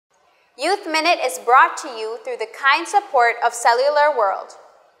Youth Minute is brought to you through the kind support of Cellular World.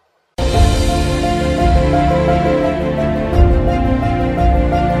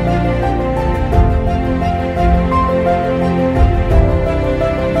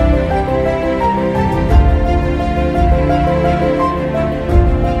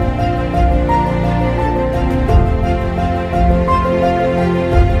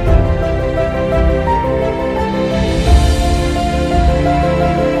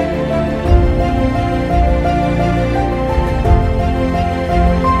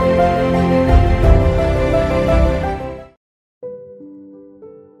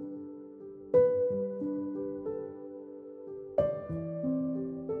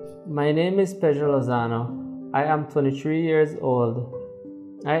 My name is Pedro Lozano. I am 23 years old.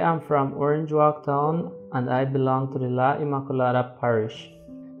 I am from Orange Walk Town and I belong to the La Immaculada parish.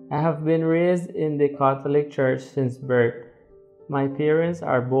 I have been raised in the Catholic Church since birth. My parents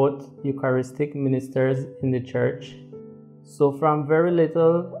are both Eucharistic ministers in the church. So from very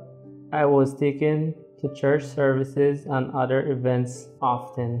little, I was taken to church services and other events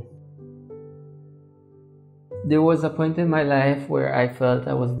often. There was a point in my life where I felt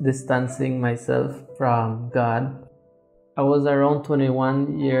I was distancing myself from God. I was around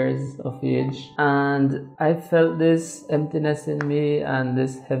 21 years of age and I felt this emptiness in me and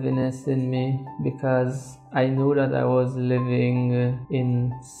this heaviness in me because I knew that I was living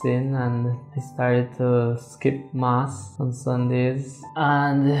in sin, and I started to skip Mass on Sundays,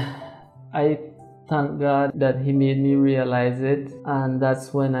 and I thank God that He made me realize it, and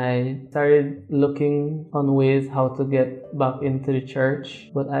that's when I started looking on ways how to get back into the church.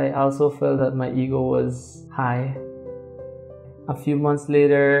 But I also felt that my ego was high. A few months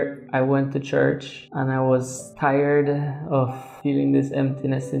later, I went to church and I was tired of feeling this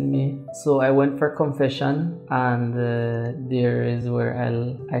emptiness in me. So I went for confession, and there is where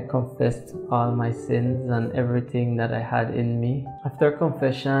I confessed all my sins and everything that I had in me. After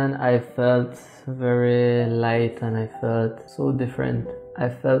confession, I felt very light and I felt so different. I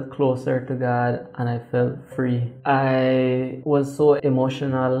felt closer to God and I felt free. I was so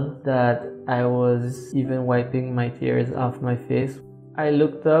emotional that I was even wiping my tears off my face. I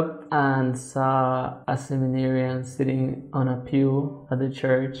looked up and saw a seminarian sitting on a pew at the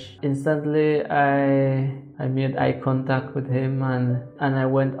church. Instantly, I made eye contact with him and I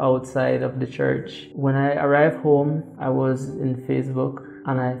went outside of the church. When I arrived home, I was in Facebook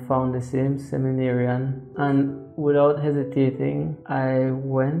and I found the same seminarian, and without hesitating, I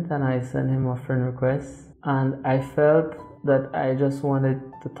went and I sent him a friend request, and I felt that I just wanted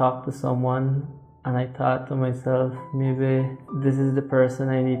to talk to someone, and I thought to myself, maybe this is the person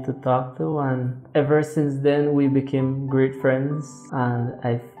I need to talk to. And ever since then we became great friends, and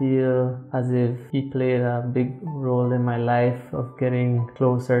I feel as if he played a big role in my life of getting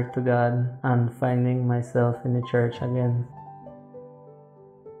closer to God and finding myself in the church again.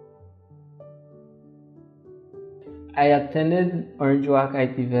 I attended Orange Walk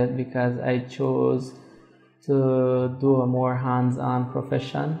ITVET because I chose to do a more hands-on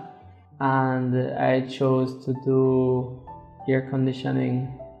profession, and I chose to do air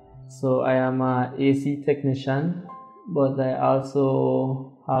conditioning. So I am an AC technician, but I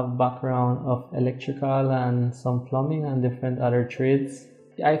also have background of electrical and some plumbing and different other trades.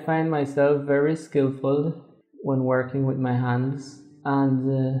 I find myself very skillful when working with my hands,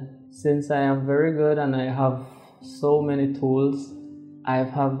 and since I am very good and I have so many tools, I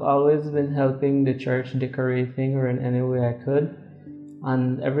have always been helping the church decorating or in any way I could.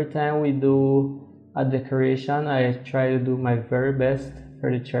 And every time we do a decoration, I try to do my very best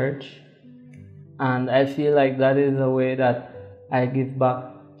for the church. And I feel like that is a way that I give back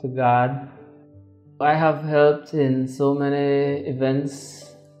to God. I have helped in so many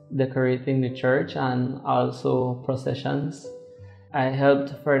events decorating the church and also processions. I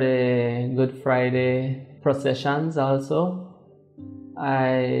helped for the Good Friday processions also.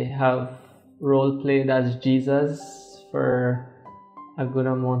 I have role played as Jesus for a good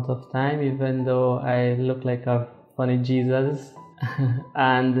amount of time, even though I look like a funny Jesus.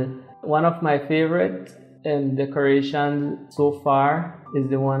 And one of my favorite decorations so far is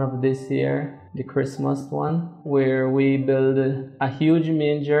the one of this year, the Christmas one, where we build a huge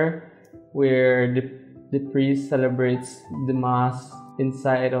manger where the priest celebrates the Mass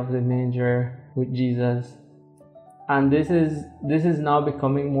inside of the manger with Jesus. And this is now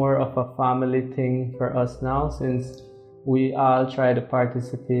becoming more of a family thing for us now, since we all try to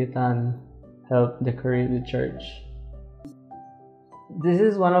participate and help decorate the church. This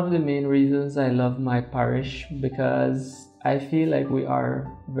is one of the main reasons I love my parish, because I feel like we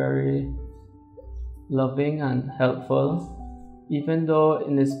are very loving and helpful. Even though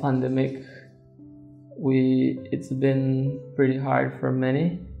in this pandemic it's been pretty hard for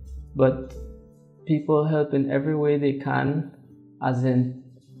many, but people help in every way they can, as in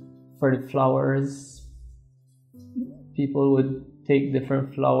for the flowers. People would take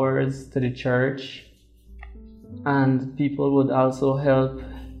different flowers to the church, and people would also help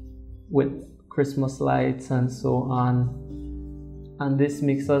with Christmas lights and so on. And this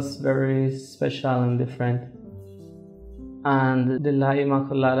makes us very special and different. And the La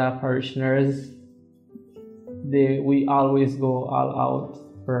Immaculada parishioners, we always go all out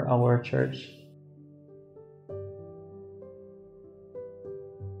for our church.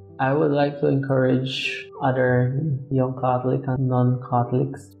 I would like to encourage other young Catholic and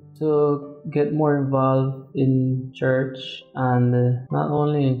non-Catholics to get more involved in church, and not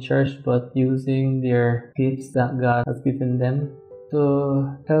only in church but using their gifts that God has given them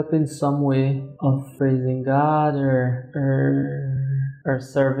to help in some way of praising God or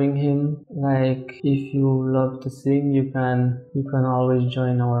serving Him. Like if you love to sing, you can always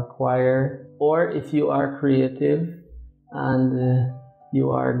join our choir. Or if you are creative and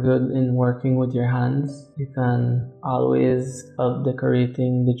you are good in working with your hands, you can always help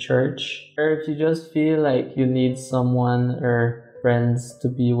decorating the church. Or if you just feel like you need someone or friends to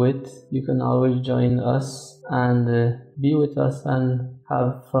be with, you can always join us and be with us and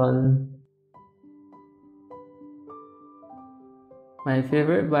have fun. My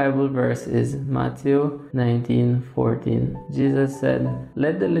favorite Bible verse is Matthew 19:14. Jesus said,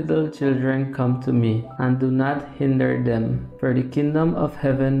 "Let the little children come to me, and do not hinder them, for the kingdom of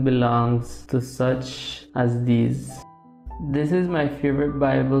heaven belongs to such as these." This is my favorite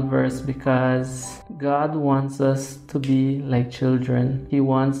Bible verse because God wants us to be like children. He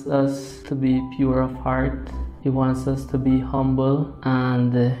wants us to be pure of heart. He wants us to be humble,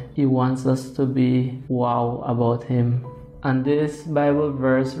 and He wants us to be wow about Him. And this Bible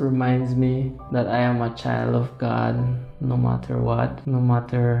verse reminds me that I am a child of God no matter what, no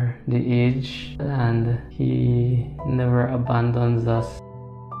matter the age, and He never abandons us.